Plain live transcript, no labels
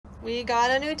We got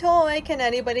a new toy. Can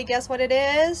anybody guess what it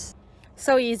is?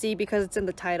 So easy because it's in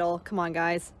the title. Come on,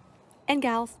 guys and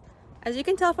gals. As you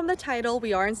can tell from the title,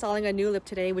 we are installing a new lip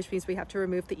today, which means we have to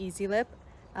remove the easy lip.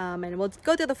 And we'll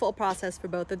go through the full process for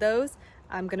both of those.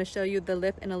 I'm going to show you the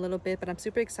lip in a little bit, but I'm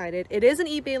super excited. It is an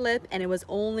eBay lip and it was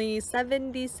only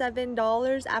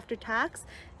 $77 after tax.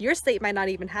 Your state might not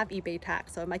even have eBay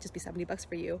tax, so it might just be 70 bucks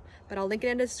for you. But I'll link it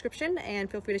in the description and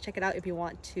feel free to check it out if you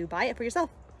want to buy it for yourself.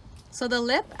 So the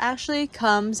lip actually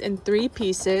comes in 3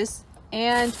 pieces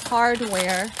and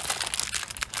hardware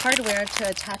to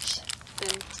attach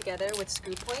them together with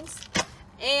screw points.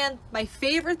 And my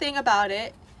favorite thing about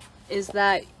it is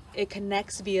that it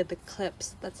connects via the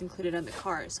clips that's included in the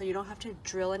car. So you don't have to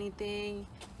drill anything.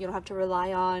 You don't have to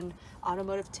rely on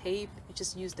automotive tape. You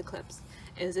just use the clips.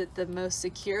 Is it the most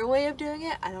secure way of doing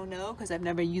it? I don't know, because I've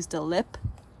never used a lip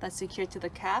that's secured to the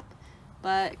cap,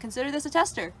 but consider this a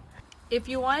tester. If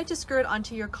you wanted to screw it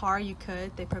onto your car, you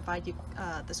could. They provide you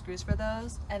the screws for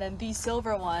those. And then these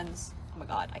silver ones, oh my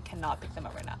god, I cannot pick them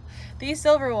up right now. These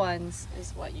silver ones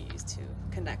is what you use to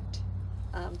connect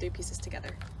 3 pieces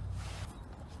together.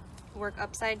 Work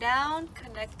upside down,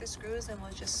 connect the screws, and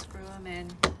we'll just screw them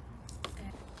in.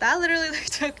 And that literally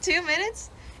took 2 minutes,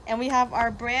 and we have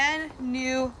our brand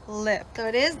new lip. So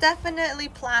it is definitely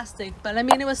plastic, but I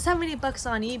mean, it was 70 bucks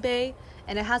on eBay.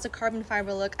 And it has a carbon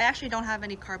fiber look. I actually don't have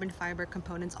any carbon fiber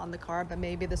components on the car, but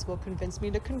maybe this will convince me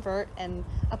to convert and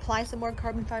apply some more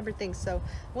carbon fiber things. So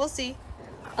we'll see.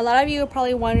 A lot of you are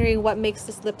probably wondering what makes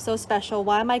this lip so special.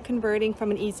 Why am I converting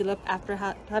from an easy lip after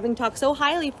having talked so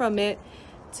highly from it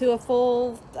to a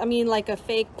full, I mean like a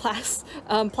fake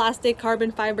plastic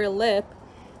carbon fiber lip?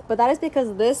 But that is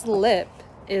because this lip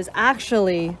is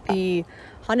actually the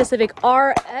Honda Civic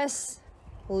RS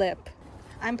lip.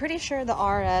 I'm pretty sure the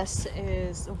RS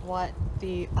is what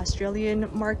the Australian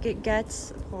market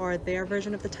gets for their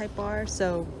version of the Type R.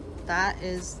 So that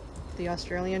is the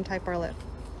Australian Type R lip.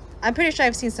 I'm pretty sure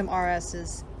I've seen some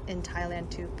RSs in Thailand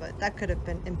too, but that could have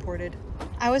been imported.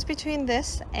 I was between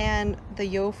this and the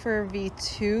Yofer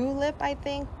V2 lip, I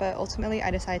think, but ultimately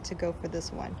I decided to go for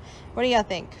this one. What do y'all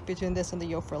think between this and the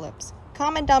Yofer lips?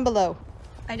 Comment down below.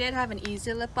 I did have an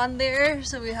easy lip on there,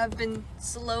 so we have been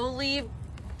slowly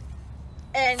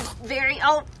and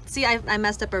see, I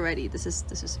messed up already. This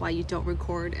is why you don't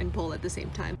record and pull at the same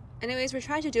time. Anyways, we're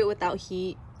trying to do it without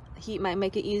heat. Heat might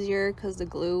make it easier because the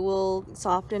glue will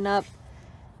soften up,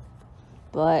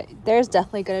 but there's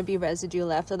definitely going to be residue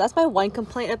left. So that's my one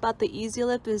complaint about the easy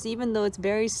lip, is even though it's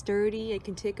very sturdy, it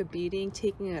can take a beating.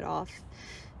 Taking it off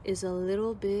is a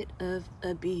little bit of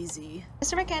a beezy.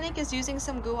 Mr. Mechanic is using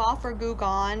some Goo Off or Goo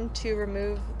Gone to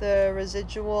remove the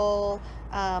residual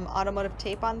automotive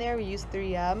tape on there. We use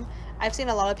 3M. I've seen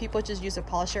a lot of people just use a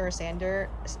polisher or sander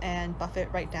and buff it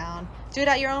right down. Do it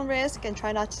at your own risk and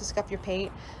try not to scuff your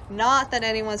paint. Not that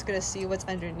anyone's gonna see what's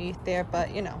underneath there,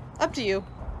 but you know, up to you.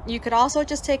 You could also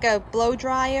just take a blow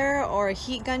dryer or a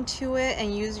heat gun to it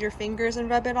and use your fingers and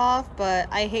rub it off, but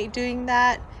I hate doing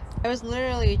that. I was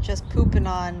literally just pooping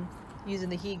on using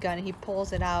the heat gun and he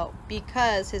pulls it out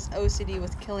because his OCD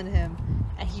was killing him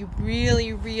and he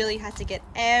really had to get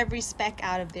every speck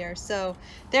out of there. So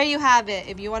there you have it.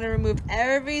 If you want to remove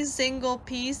every single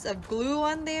piece of glue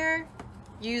on there,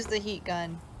 use the heat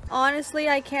gun. Honestly,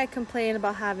 I can't complain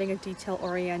about having a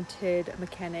detail-oriented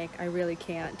mechanic. I really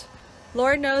can't.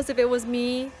 Lord knows if it was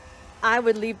me, I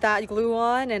would leave that glue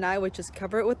on and I would just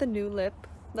cover it with a new lip.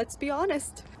 Let's be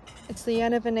honest. It's the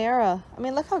end of an era. I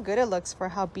mean, look how good it looks for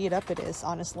how beat up it is,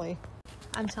 honestly.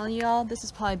 I'm telling y'all, this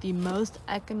is probably the most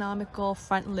economical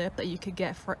front lip that you could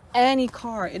get for any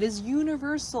car. It is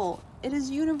universal. It is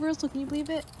universal. Can you believe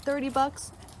it? 30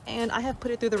 bucks. And I have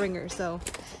put it through the ringer. So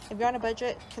if you're on a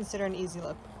budget, consider an easy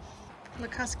lip.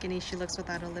 Look how skinny she looks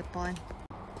without a lip on.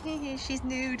 Hey, she's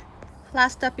nude.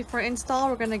 Last up before install,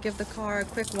 we're going to give the car a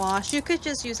quick wash. You could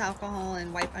just use alcohol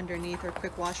and wipe underneath or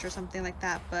quick wash or something like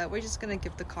that, but we're just going to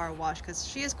give the car a wash because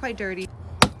she is quite dirty.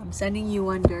 I'm sending you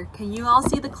under. Can you all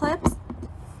see the clips?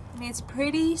 I mean, it's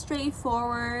pretty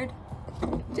straightforward.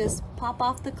 Just pop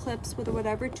off the clips with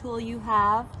whatever tool you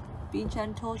have. Be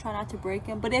gentle, try not to break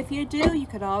them, but if you do, you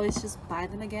could always just buy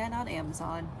them again on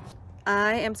Amazon.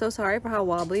 I am so sorry for how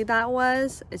wobbly that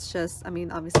was. It's just, I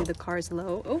mean, obviously the car is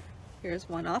low. Oh. Here's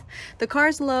one off. The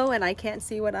car's low and I can't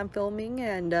see what I'm filming,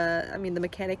 and I mean the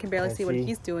mechanic can barely see what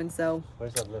he's doing, so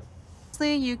where's that lift?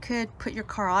 Honestly, you could put your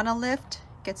car on a lift,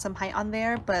 get some height on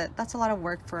there, but that's a lot of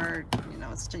work for, you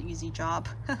know, it's such an easy job.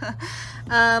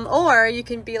 Or you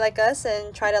can be like us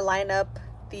and try to line up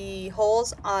the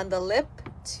holes on the lip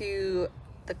to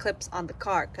the clips on the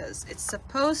car, because it's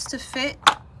supposed to fit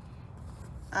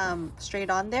straight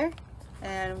on there.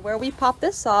 And where we popped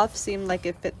this off seemed like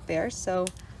it fit there, so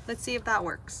let's see if that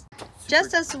works.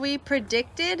 Just as we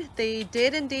predicted, they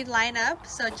did indeed line up,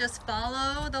 so just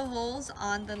follow the holes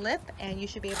on the lip and you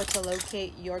should be able to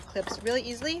locate your clips really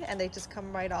easily, and they just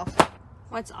come right off.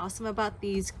 What's awesome about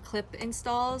these clip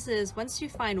installs is once you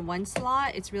find one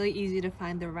slot, it's really easy to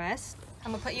find the rest.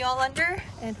 I'm gonna put you all under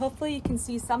and hopefully you can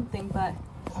see something, but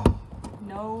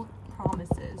no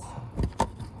promises.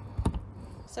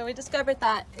 So we discovered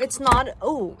that it's not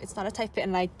a tight fit,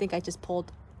 and I think I just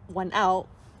pulled one out.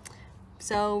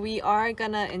 So we are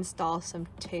gonna install some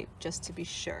tape just to be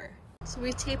sure. So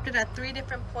we taped it at 3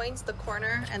 different points, the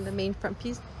corner and the main front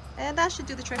piece, and that should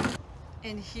do the trick.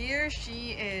 And here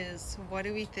she is. What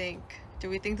do we think? Do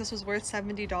we think this was worth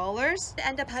 $70? We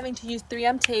end up having to use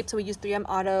 3M tape, so we use 3M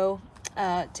auto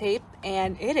tape,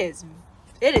 and it is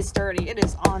sturdy. It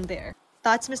is on there.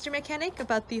 Thoughts, Mr. Mechanic,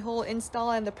 about the whole install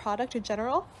and the product in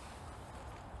general?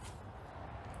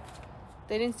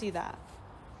 They didn't see that.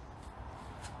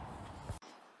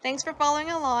 Thanks for following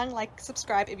along. Like,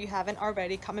 subscribe if you haven't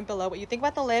already. Comment below what you think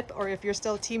about the lip, or if you're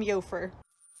still Team Yofer.